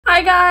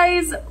Hi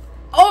guys.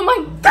 Oh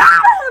my god,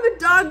 I have a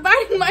dog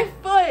biting my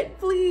foot,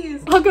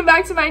 please. Welcome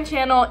back to my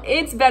channel.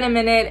 It's been a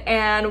minute,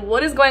 and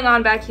what is going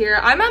on back here?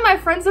 I'm at my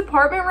friend's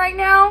apartment right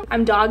now.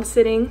 I'm dog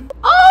sitting.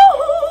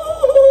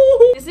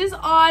 Oh! This is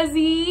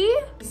Ozzy.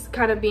 He's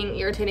kind of being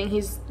irritating.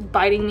 He's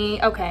biting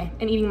me. Okay,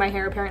 and eating my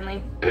hair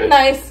apparently.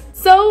 Nice.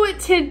 So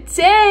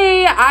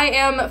today I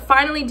am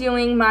finally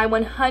doing my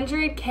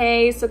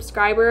 100K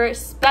subscriber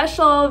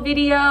special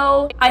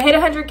video. I hit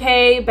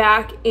 100K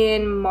back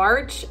in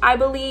March, I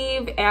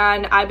believe,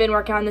 and I've been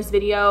working on this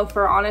video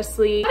for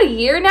honestly about a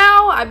year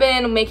now. I've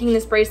been making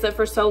this bracelet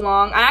for so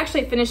long. I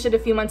actually finished it a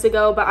few months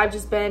ago, but I've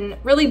just been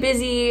really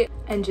busy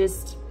and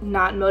just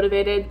not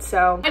motivated.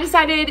 So I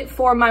decided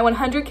for my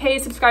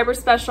 100K subscriber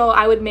special,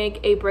 I would make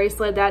a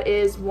bracelet that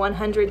is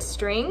 100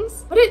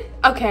 strings.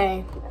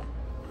 Okay.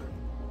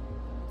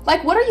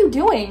 Like, what are you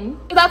doing?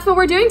 That's what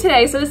we're doing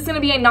today. So this is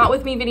gonna be a not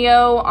with me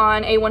video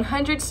on a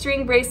 100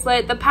 string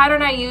bracelet. The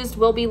pattern I used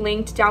will be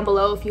linked down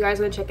below if you guys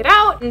wanna check it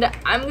out. And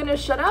I'm gonna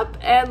shut up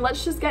and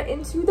let's just get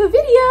into the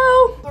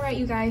video. All right,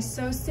 you guys,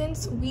 so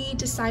since we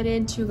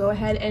decided to go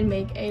ahead and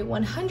make a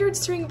 100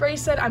 string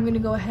bracelet, I'm gonna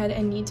go ahead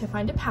and need to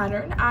find a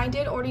pattern. I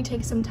did already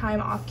take some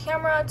time off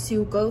camera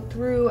to go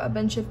through a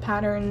bunch of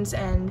patterns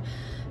and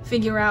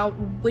figure out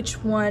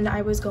which one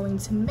I was going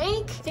to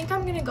make. I think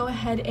I'm gonna go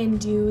ahead and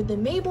do the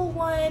Mabel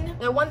one.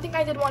 The one thing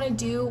I did want to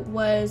do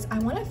was I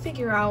want to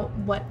figure out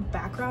what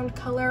background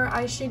color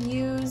I should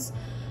use,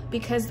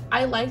 because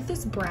I like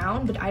this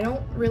brown, but I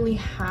don't really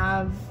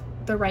have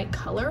the right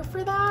color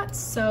for that.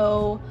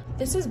 So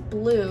this is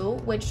blue,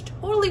 which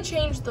totally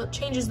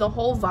changes the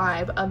whole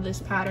vibe of this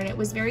pattern. It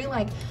was very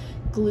like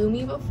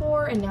gloomy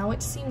before, and now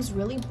it seems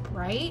really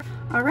bright.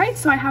 All right,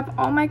 so I have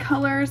all my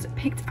colors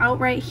picked out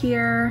right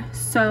here.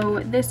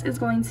 So this is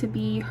going to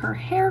be her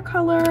hair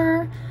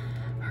color,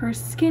 her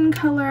skin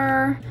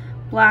color,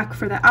 black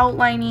for the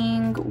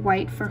outlining,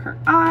 white for her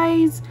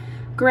eyes,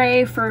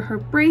 gray for her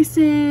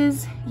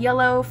braces,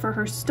 yellow for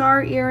her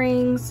star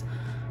earrings,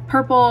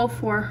 purple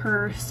for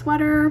her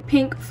sweater,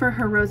 pink for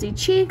her rosy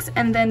cheeks,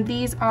 and then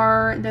these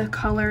are the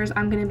colors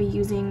I'm going to be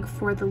using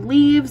for the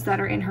leaves that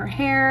are in her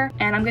hair,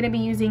 and I'm going to be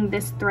using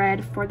this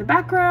thread for the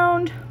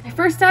background. My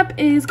first step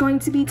is going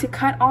to be to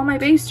cut all my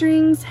bass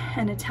strings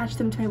and attach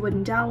them to my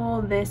wooden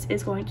dowel. This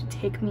is going to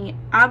take me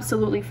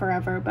absolutely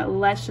forever, but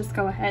let's just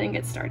go ahead and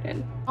get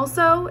started.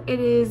 Also, it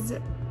is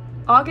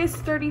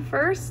August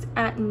 31st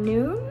at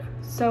noon,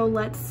 so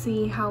let's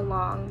see how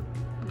long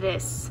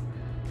this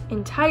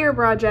entire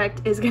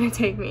project is gonna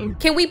take me.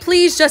 Can we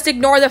please just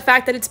ignore the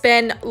fact that it's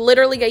been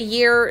literally a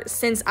year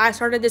since I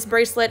started this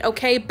bracelet,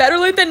 okay? Better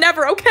late than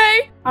never,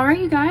 okay? All right,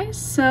 you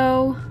guys,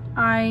 so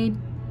I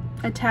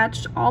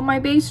attached all my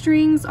bass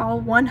strings, all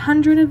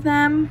 100 of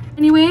them.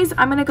 Anyways,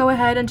 I'm gonna go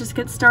ahead and just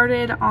get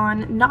started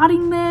on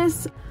knotting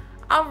this.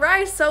 All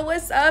right, so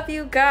what's up,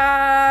 you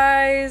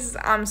guys?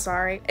 I'm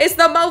sorry. It's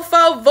the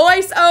mofo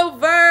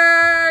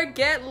voiceover.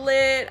 Get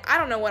lit. I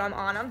don't know what I'm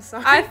on. I'm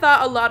sorry. I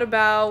thought a lot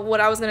about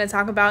what I was going to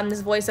talk about in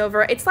this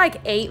voiceover. It's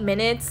like 8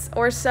 minutes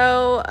or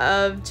so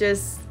of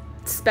just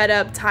sped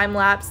up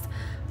time-lapsed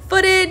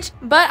footage.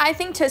 But I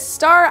think to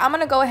start, I'm going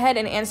to go ahead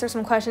and answer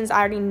some questions I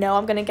already know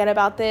I'm going to get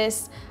about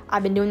this.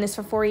 I've been doing this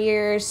for 4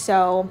 years,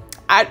 so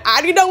I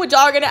already know what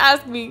y'all are gonna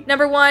ask me.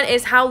 Number one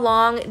is, how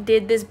long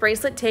did this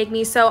bracelet take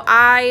me? So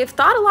I've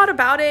thought a lot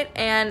about it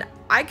and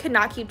I could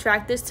not keep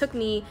track. This took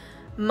me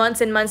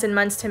months and months and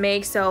months to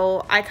make,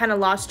 so I kind of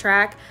lost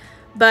track.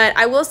 But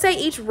I will say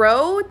each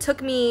row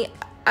took me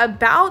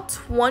about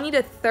 20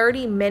 to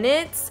 30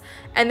 minutes,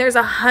 and there's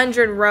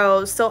 100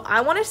 rows. So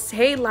I wanna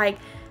say like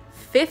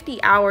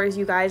 50 hours,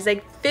 you guys,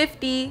 like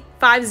 50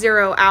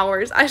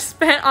 hours I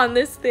spent on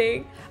this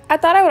thing. I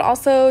thought I would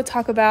also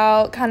talk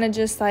about kind of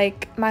just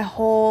like my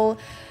whole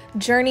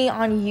journey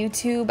on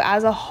YouTube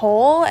as a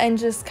whole, and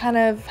just kind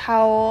of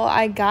how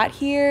I got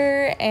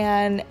here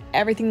and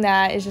everything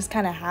that is just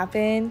kind of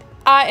happened.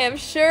 I am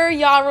sure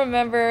y'all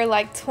remember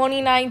like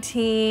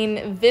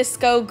 2019,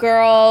 Visco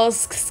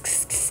girls,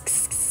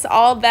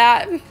 all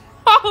that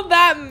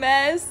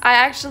mess. I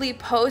actually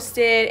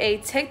posted a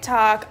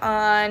TikTok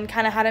on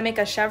kind of how to make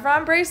a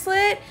chevron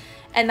bracelet,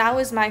 and that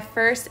was my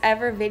first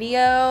ever video,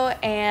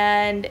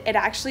 and it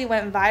actually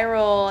went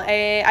viral.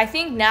 I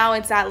think now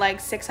it's at like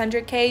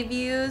 600K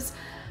views,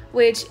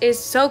 which is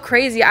so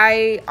crazy.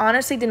 I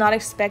honestly did not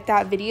expect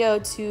that video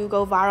to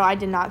go viral. I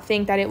did not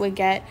think that it would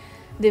get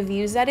the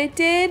views that it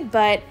did,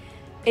 but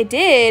it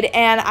did.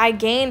 And I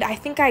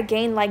think I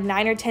gained like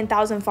 9,000 or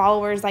 10,000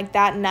 followers like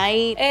that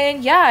night.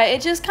 And yeah,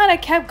 it just kind of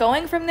kept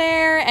going from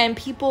there, and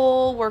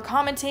people were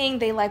commenting,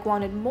 they like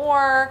wanted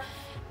more.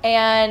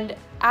 And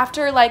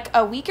after like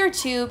a week or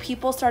two,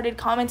 people started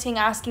commenting,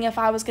 asking if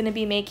I was going to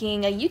be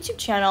making a YouTube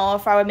channel,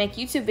 if I would make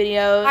YouTube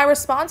videos. My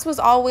response was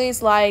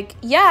always like,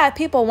 yeah,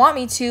 people want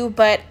me to,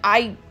 but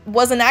I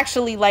wasn't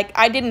actually like,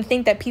 I didn't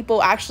think that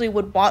people actually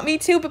would want me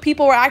to, but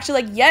people were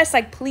actually like, yes,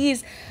 like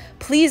please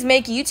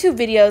make YouTube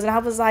videos. And I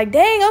was like,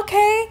 dang,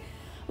 okay,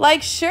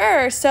 Like,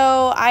 sure.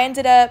 So I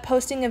ended up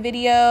posting a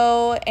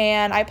video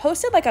and I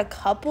posted like a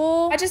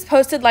couple. I just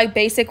posted like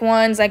basic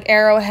ones like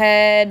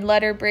arrowhead,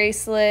 letter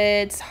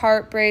bracelets,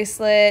 heart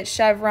bracelet,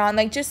 chevron,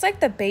 like just like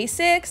the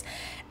basics.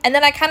 And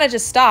then I kind of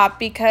just stopped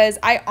because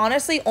I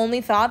honestly only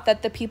thought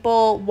that the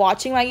people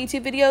watching my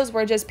YouTube videos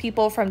were just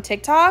people from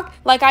TikTok.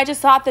 Like, I just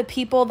thought the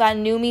people that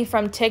knew me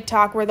from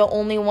TikTok were the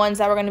only ones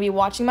that were going to be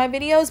watching my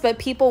videos, but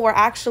people were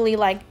actually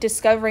like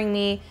discovering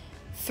me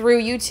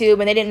through YouTube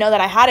and they didn't know that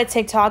I had a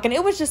TikTok. And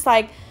it was just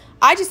like,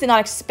 I just did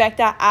not expect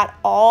that at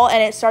all.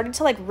 And it started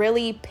to like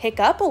really pick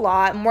up a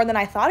lot more than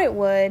I thought it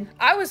would.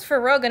 I was for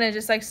real gonna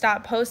just like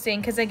stop posting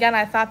because again,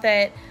 I thought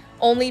that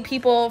only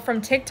people from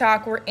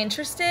TikTok were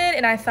interested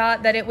and I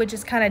thought that it would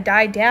just kind of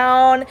die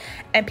down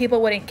and people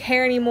wouldn't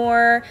care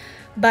anymore,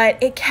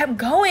 but it kept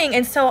going.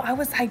 And so I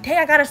was like, dang,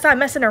 I gotta stop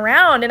messing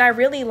around. And I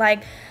really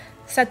like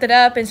set that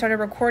up and started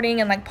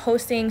recording and like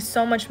posting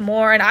so much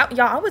more. And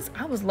I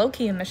was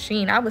low-key a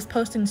machine. I was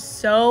posting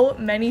so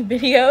many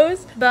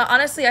videos, but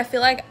honestly I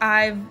feel like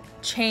I've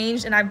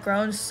changed and I've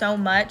grown so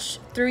much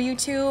through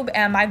YouTube.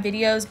 And my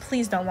videos,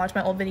 please don't watch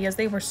my old videos,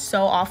 they were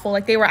so awful,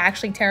 like they were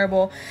actually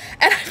terrible,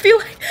 and I feel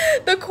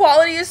like the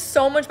quality is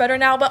so much better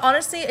now. But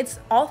honestly, it's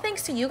all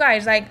thanks to you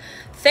guys. Like,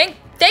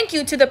 thank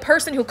you to the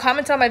person who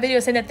commented on my video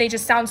saying that they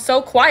just sound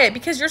so quiet,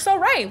 because you're so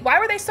right. Why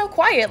were they so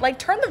quiet? Like,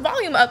 turn the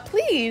volume up,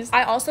 please.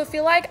 I also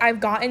feel like I've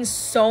gotten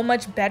so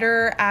much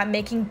better at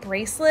making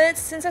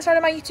bracelets since I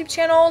started my YouTube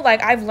channel.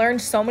 Like, I've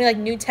learned so many like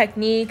new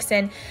techniques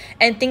and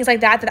things like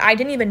that I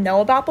didn't even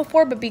know about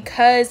before, but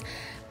because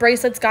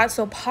bracelets got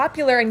so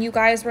popular and you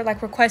guys were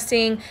like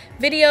requesting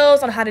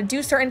videos on how to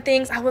do certain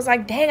things, I was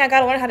like, dang, I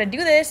gotta learn how to do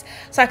this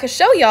so I could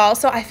show y'all.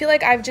 So I feel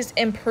like I've just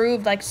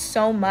improved like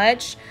so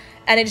much.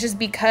 And it's just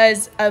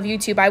because of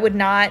YouTube. I would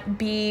not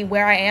be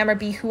where I am or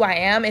be who I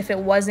am if it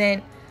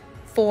wasn't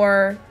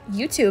for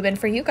YouTube and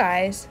for you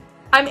guys.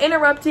 I'm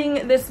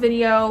interrupting this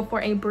video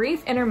for a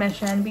brief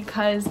intermission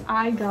because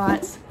I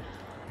got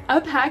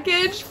a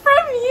package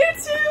from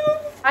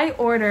YouTube. I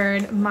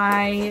ordered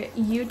my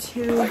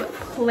YouTube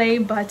play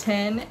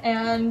button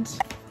and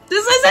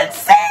this is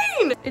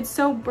insane. It's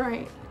so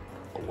bright.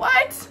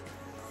 What?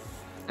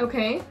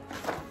 Okay.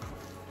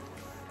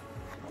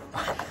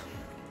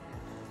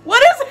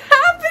 What is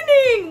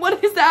happening?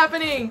 What is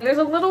happening? There's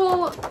a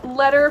little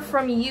letter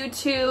from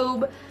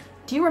YouTube.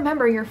 Do you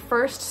remember your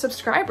first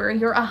subscriber,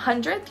 your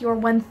 100th, your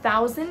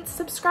 1000th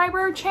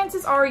subscriber?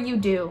 Chances are you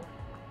do.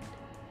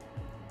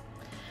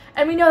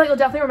 And we know that you'll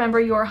definitely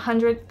remember your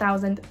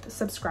 100,000th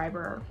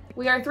subscriber.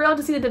 We are thrilled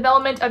to see the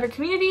development of your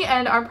community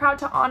and are proud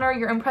to honor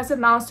your impressive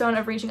milestone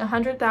of reaching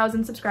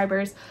 100,000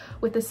 subscribers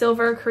with the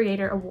Silver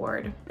Creator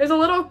Award. There's a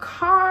little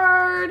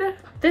card.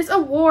 This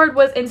award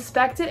was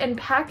inspected and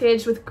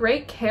packaged with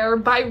great care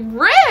by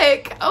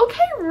Rick.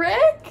 Okay,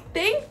 Rick,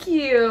 thank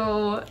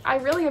you. I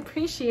really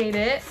appreciate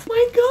it. Oh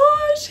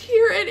my gosh,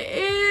 here it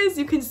is.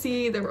 You can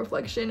see the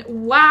reflection.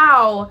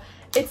 Wow,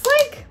 it's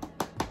like,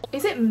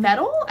 is it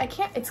metal? I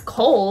can't, it's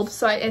cold,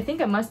 so I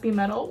think it must be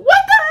metal. What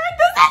the heck,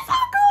 this is so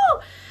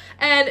cool!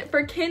 And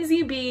for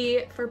Kinsey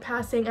B for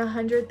passing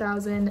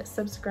 100,000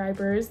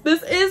 subscribers.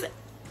 This is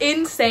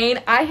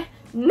insane. I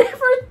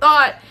never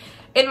thought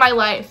in my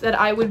life that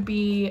I would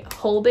be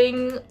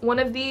holding one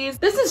of these.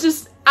 This is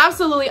just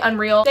absolutely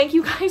unreal. Thank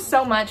you guys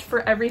so much for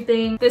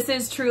everything. This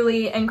is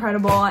truly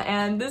incredible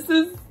and this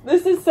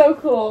is so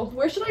cool.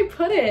 Where should I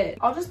put it?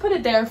 I'll just put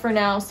it there for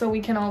now so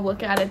we can all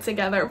look at it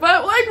together.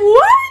 But like,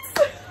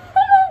 what?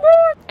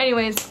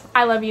 Anyways,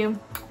 I love you.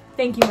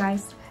 Thank you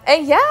guys.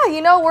 And yeah,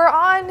 you know, we're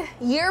on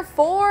year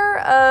 4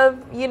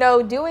 of, you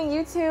know, doing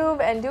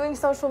YouTube and doing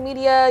social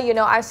media. You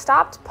know, I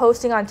stopped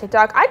posting on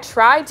TikTok. I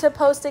tried to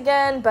post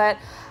again, but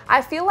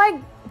I feel like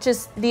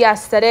just the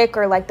aesthetic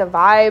or like the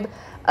vibe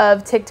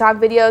of TikTok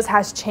videos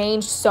has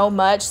changed so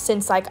much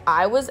since like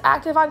I was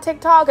active on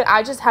TikTok, and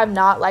I just have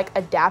not like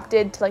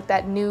adapted to like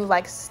that new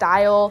like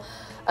style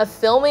of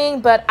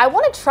filming. But I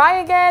want to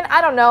try again.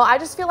 I don't know. I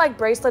just feel like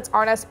bracelets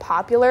aren't as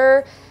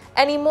popular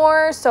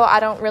anymore, so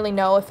I don't really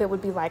know if it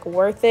would be like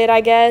worth it,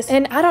 I guess.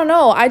 And I don't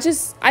know,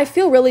 I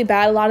feel really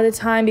bad a lot of the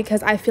time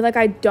because I feel like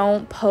I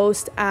don't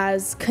post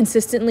as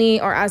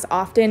consistently or as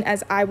often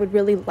as I would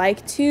really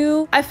like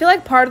to. I feel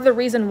like part of the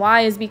reason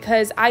why is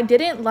because I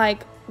didn't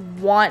like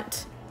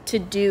want to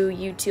do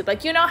YouTube.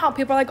 Like, you know how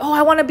people are like, oh,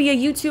 I want to be a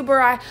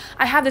YouTuber,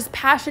 I have this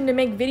passion to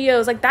make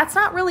videos. Like, that's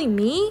not really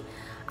me.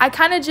 I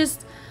kind of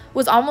just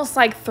was almost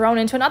like thrown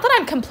into it. Not that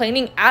I'm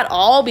complaining at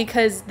all,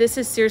 because this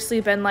has seriously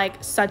been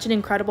like such an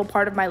incredible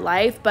part of my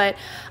life, but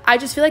I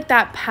just feel like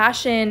that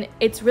passion,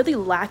 it's really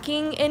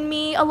lacking in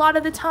me a lot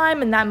of the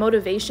time, and that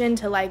motivation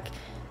to like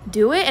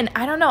do it. And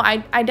I don't know,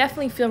 I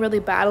definitely feel really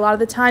bad a lot of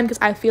the time because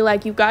I feel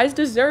like you guys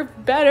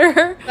deserve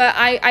better. But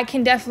I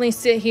can definitely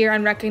sit here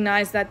and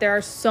recognize that there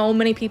are so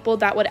many people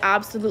that would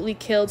absolutely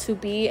kill to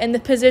be in the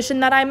position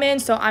that I'm in.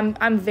 So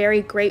I'm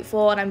very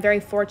grateful and I'm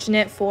very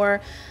fortunate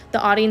for the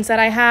audience that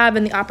I have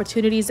and the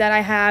opportunities that I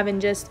have, and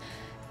just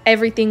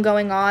everything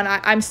going on.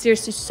 I'm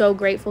seriously so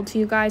grateful to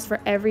you guys for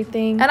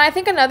everything. And I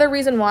think another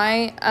reason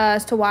why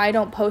as to why I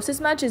don't post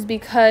as much is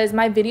because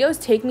my videos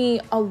take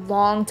me a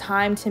long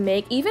time to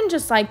make. Even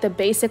just like the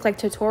basic like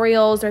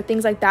tutorials or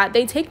things like that,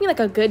 they take me like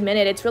a good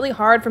minute. It's really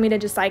hard for me to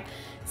just like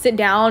sit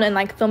down and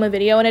like film a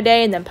video in a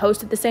day and then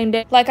post it the same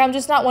day. Like, I'm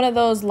just not one of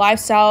those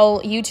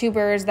lifestyle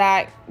YouTubers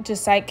that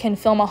just like can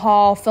film a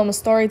haul, film a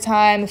story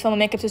time, film a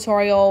makeup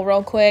tutorial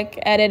real quick,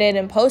 edit it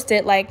and post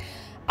it. Like,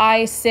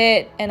 I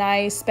sit and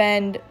I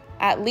spend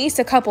at least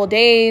a couple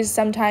days,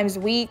 sometimes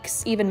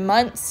weeks, even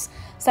months,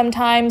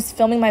 sometimes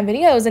filming my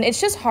videos. And it's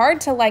just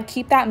hard to like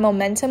keep that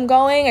momentum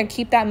going or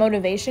keep that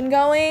motivation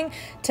going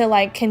to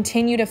like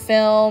continue to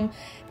film,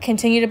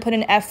 continue to put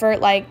in effort.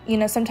 Like, you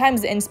know,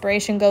 sometimes the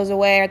inspiration goes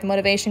away or the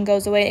motivation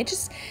goes away.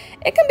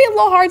 It can be a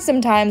little hard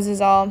sometimes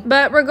is all.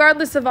 But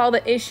regardless of all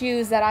the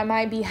issues that I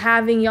might be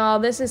having, y'all,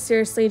 this is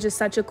seriously just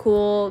such a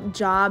cool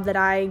job that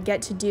I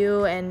get to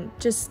do. And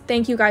just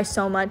thank you guys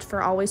so much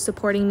for always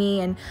supporting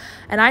me. And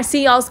I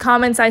see y'all's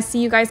comments. I see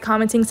you guys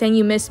commenting saying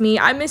you miss me.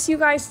 I miss you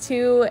guys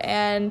too.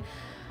 And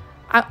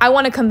I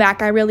want to come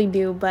back. I really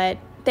do. But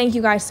thank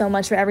you guys so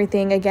much for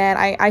everything. Again,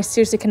 I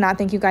seriously cannot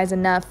thank you guys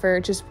enough for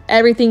just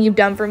everything you've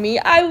done for me.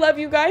 I love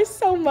you guys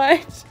so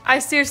much. I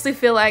seriously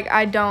feel like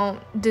I don't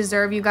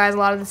deserve you guys a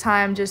lot of the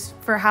time just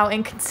for how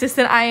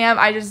inconsistent I am.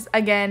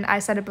 Again, I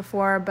said it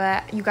before,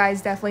 but you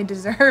guys definitely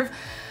deserve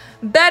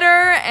better,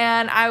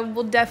 and I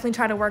will definitely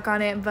try to work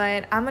on it.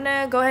 But I'm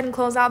gonna go ahead and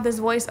close out this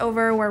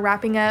voiceover. We're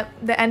wrapping up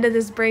the end of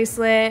this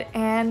bracelet,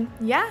 and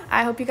yeah,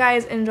 I hope you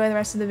guys enjoy the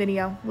rest of the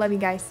video. Love you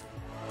guys.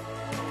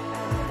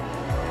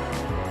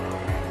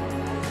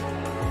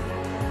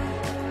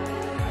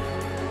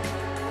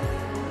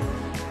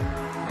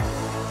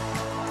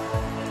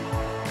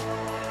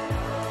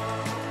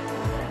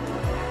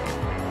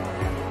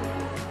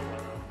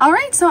 All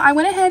right, so I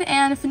went ahead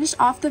and finished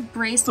off the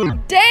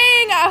bracelet. Dang,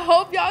 I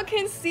hope y'all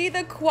can see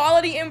the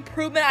quality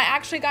improvement. I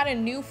actually got a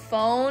new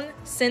phone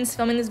since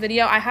filming this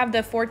video. I have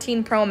the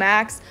 14 Pro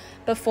Max.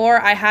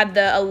 Before, I had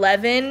the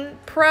 11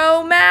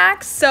 Pro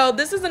Max. So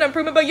this is an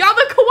improvement, but y'all,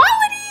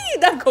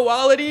 the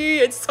quality,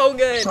 it's so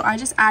good. So I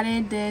just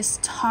added this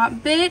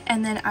top bit,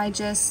 and then I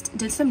just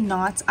did some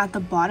knots at the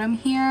bottom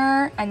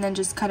here, and then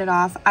just cut it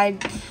off. I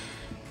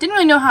didn't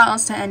really know how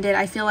else to end it.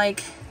 I feel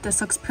like this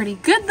looks pretty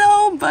good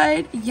though,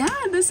 but yeah,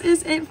 this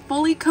is it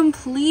fully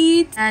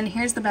complete. And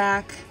here's the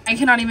back. I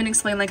cannot even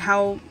explain like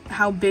how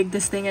big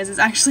this thing is. It's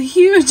actually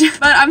huge,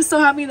 but I'm so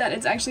happy that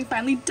it's actually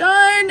finally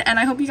done, and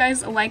I hope you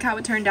guys like how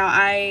it turned out.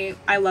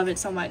 I love it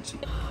so much.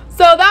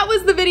 So that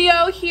was the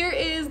video. Here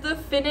is the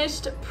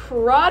finished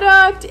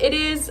product. It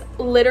is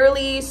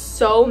literally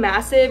so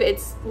massive.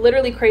 It's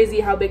literally crazy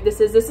how big this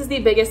is. This is the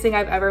biggest thing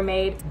I've ever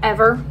made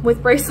ever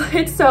with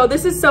bracelets. So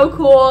this is so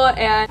cool,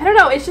 and I don't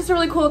know, it's just a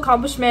really cool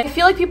accomplishment. I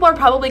feel like people are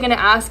probably gonna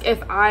ask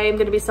if I'm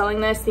gonna be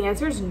selling this. The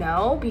answer is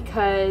no,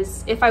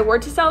 because if I were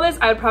to sell this,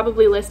 I would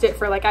probably list it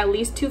for like at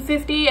least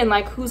 $250, and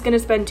like who's gonna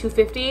spend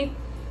 $250?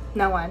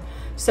 No one.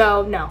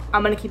 So no,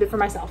 I'm gonna keep it for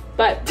myself.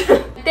 But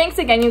thanks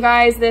again, you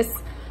guys. This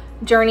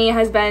journey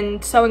has been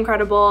so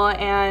incredible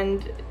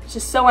and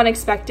just so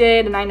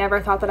unexpected, and I never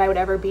thought that I would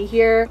ever be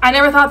here. I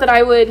never thought that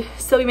I would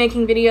still be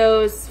making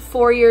videos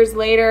 4 years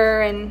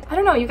later, and I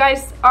don't know, you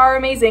guys are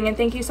amazing, and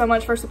thank you so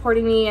much for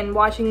supporting me and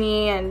watching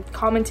me and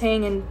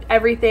commenting and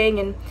everything,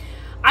 and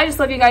I just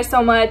love you guys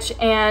so much,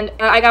 and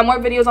I got more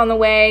videos on the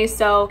way.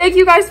 So thank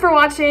you guys for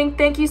watching.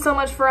 Thank you so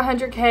much for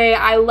 100K.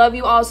 I love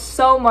you all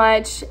so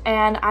much,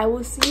 and I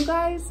will see you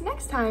guys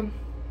next time.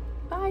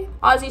 Bye.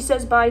 Ozzy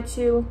says bye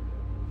too.